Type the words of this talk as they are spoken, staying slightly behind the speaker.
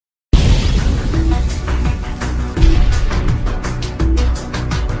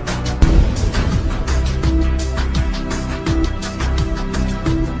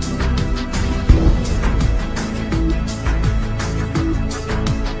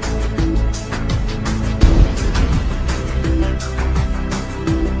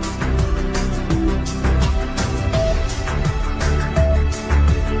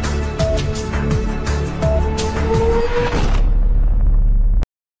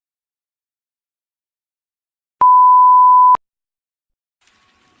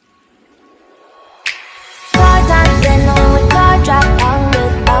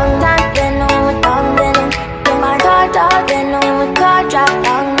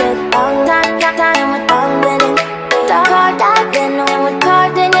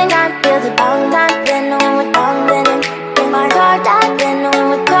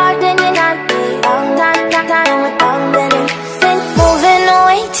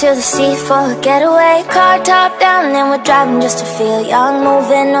to the sea for a getaway. Car top down and we're driving just to feel young.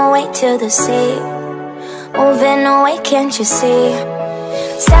 Moving away to the sea, moving away, can't you see?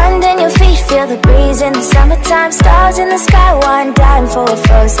 Sand in your feet, feel the breeze in the summertime. Stars in the sky, one dying for a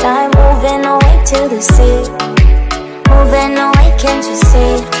first time. Moving away to the sea, moving away, can't you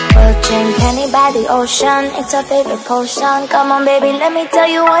see? We'll drink honey by the ocean, it's our favorite potion. Come on baby, let me tell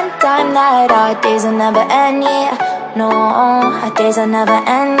you one time that our days will never end, yeah. No, our days will never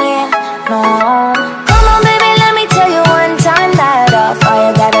end, yeah. No. Come on baby, let me tell you one time that our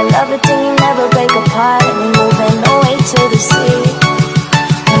fire got a love it till you never break apart. And we're moving away to the sea,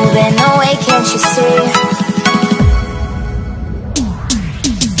 moving away, can't you see?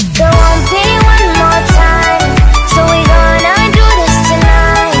 There won't be one more time, so we gonna do this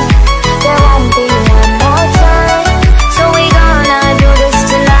tonight. There won't be one more time, so we gonna do this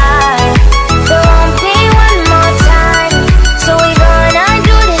tonight. There won't be one more time, so we gonna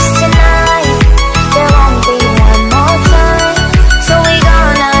do this tonight. There won't be one more time, so we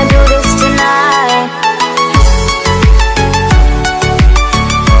gonna do this tonight.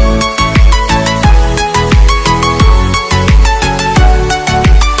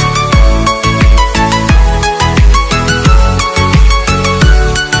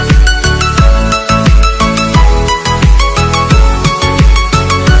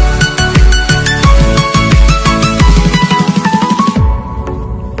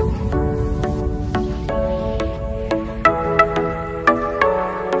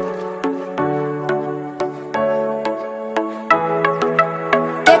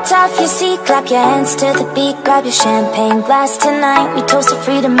 Get off your seat, clap your hands to the beat. Grab your champagne glass tonight. We toast to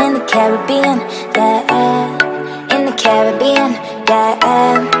freedom in the Caribbean, yeah. In the Caribbean, yeah.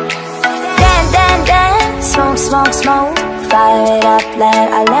 Dance, dance, dance, smoke, smoke, smoke. Fire it up,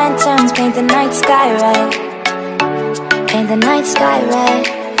 let our lanterns paint the night sky red. Paint the night sky red,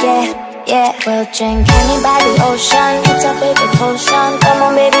 yeah, yeah. We'll drink honey by the ocean, it's our favorite potion. Come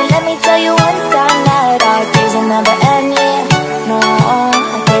on baby, let me tell you one time that our days will never end, yeah. No,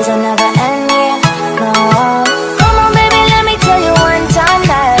 our days will never end, yeah. No. Come on baby, let me tell you one time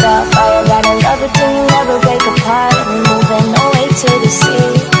that our fire got a love it till you never break apart. And we're moving away to the sea,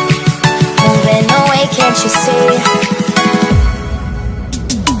 moving away, can't you see?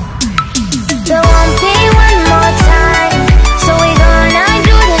 There won't be one more time, so we gonna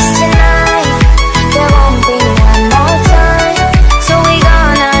do this tonight. There won't be one more time, so we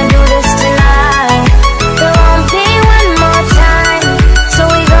gonna do this tonight. There won't be one more time, so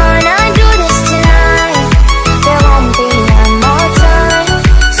we gonna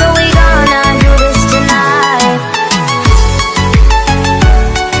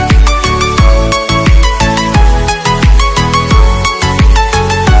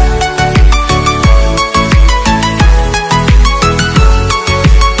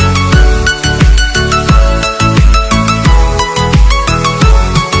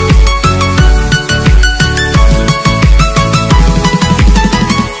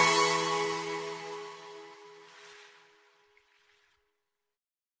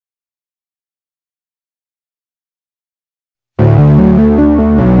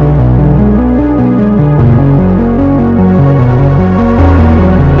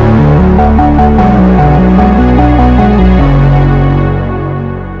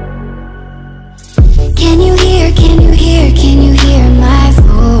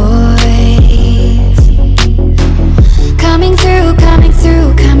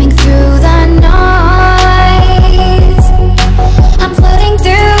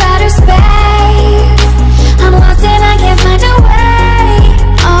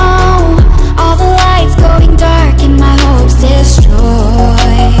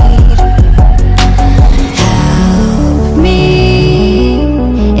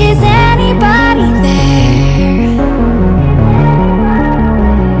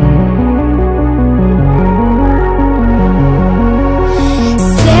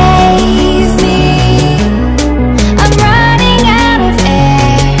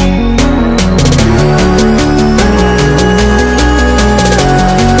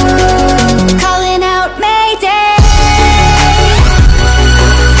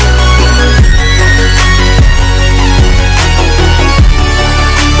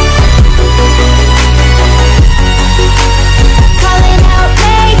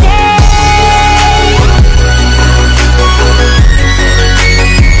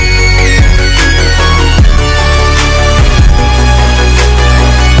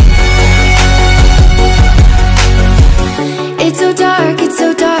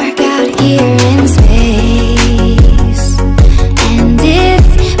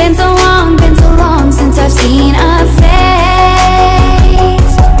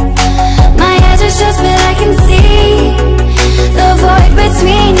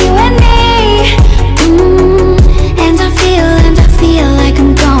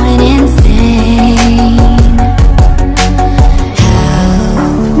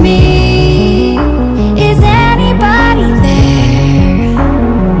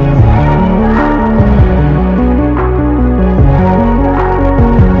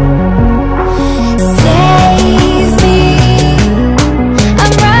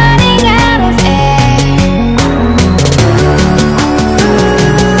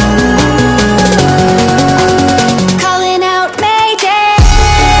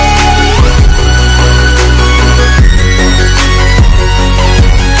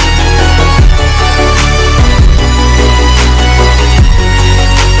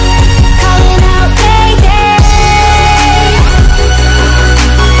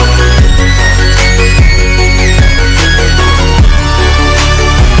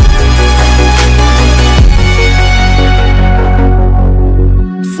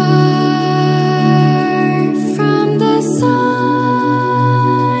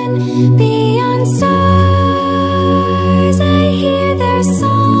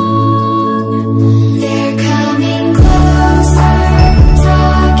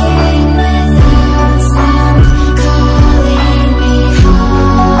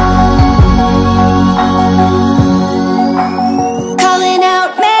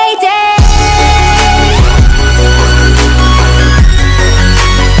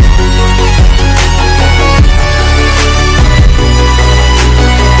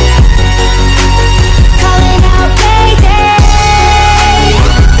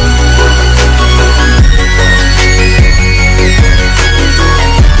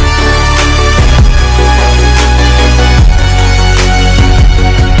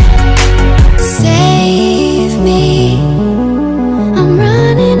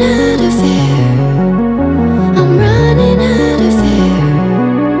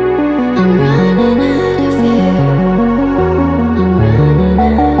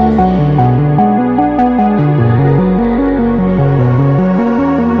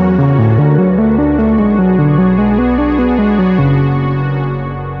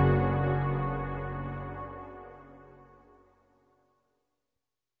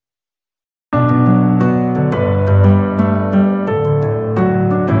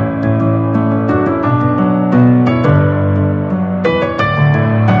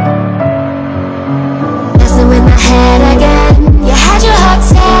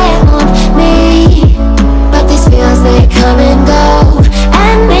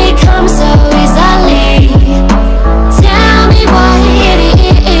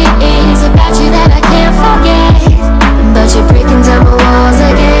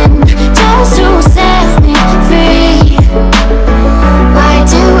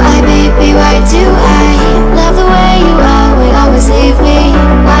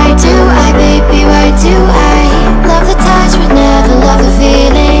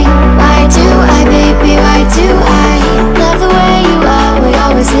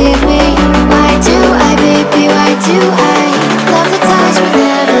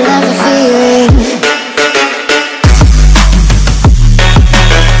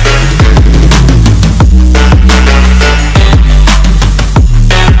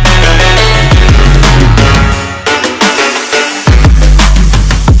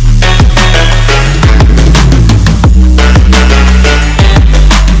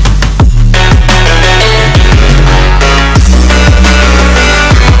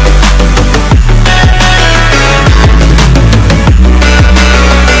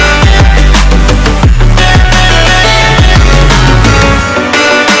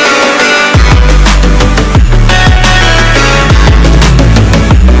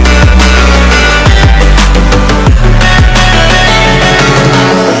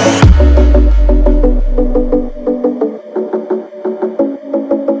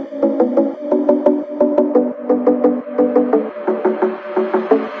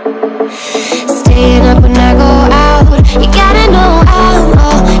Staying up when I go out, you gotta know I'm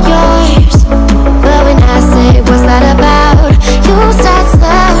all yours. But when I say what's that about, you start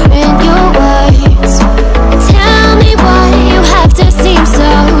slurring your words. Tell me why you have to seem so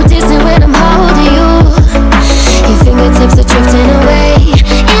distant when I'm holding you. Your fingertips are drifting away,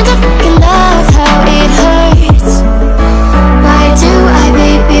 and I fucking love how it hurts. Why do I,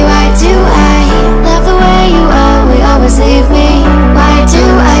 baby, why do I love the way you always leave me? Why do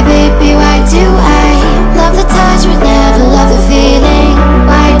I, baby, why do I love the touch but never love the feeling?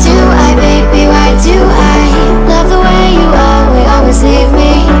 Why do I, baby, why do I love the way you always leave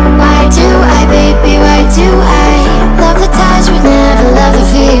me? Why do I, baby, why do I love the touch but never love the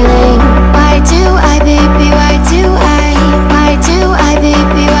feeling? Why do I, baby, why do I? Why do I,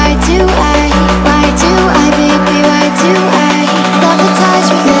 baby, why do I? Why do I, baby, why do I love the touch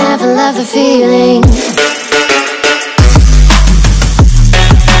but never love the feeling?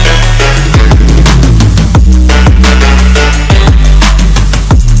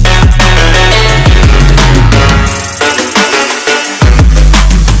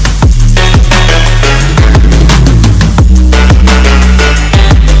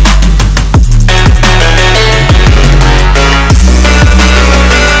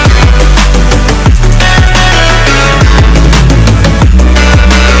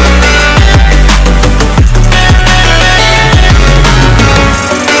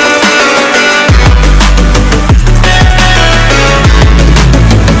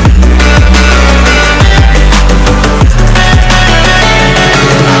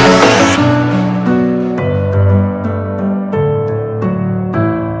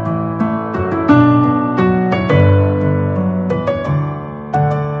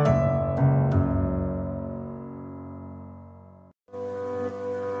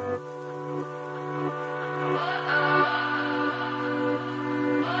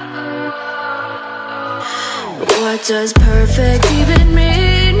 What does perfect even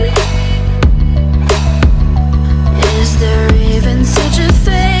mean? Is there even such a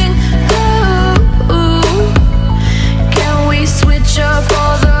thing? Ooh, can we switch up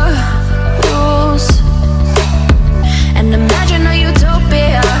all the rules and imagine a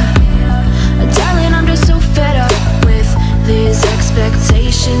utopia? Darling, I'm just so fed up with these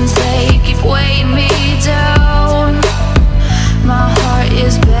expectations. They keep weighing me down. My heart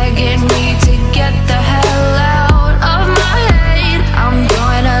is begging me to get the hell out of my head. I'm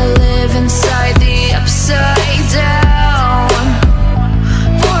gonna live inside the upside down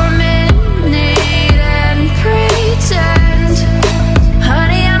for a minute and pretend,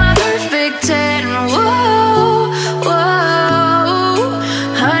 honey, I'm a perfect 10. Whoa, whoa,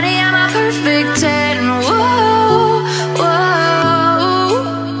 honey, I'm a perfect 10. Whoa, whoa,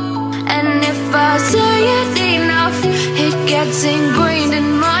 and if I say it enough, it gets ingrained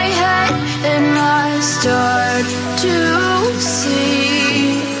in my head, and I start to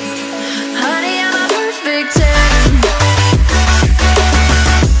see, honey, I'm a perfect 10.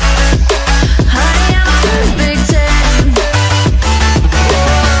 Honey, I'm a perfect 10.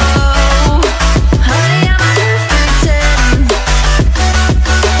 Whoa, honey, I'm a perfect 10.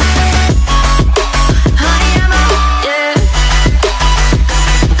 Honey, I'm a, yeah.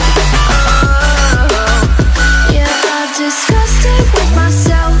 Oh, yeah, I've discussed it with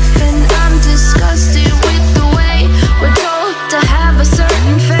myself, and I'm disgusted with the way we're told to have a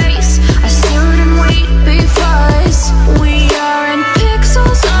certain face. I stare and wait because we aren't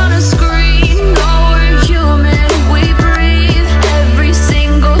pixels on a screen. No, we're human, we breathe. Every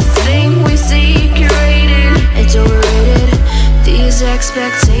single thing we see curated. It's overrated, these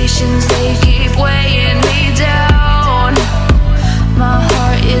expectations,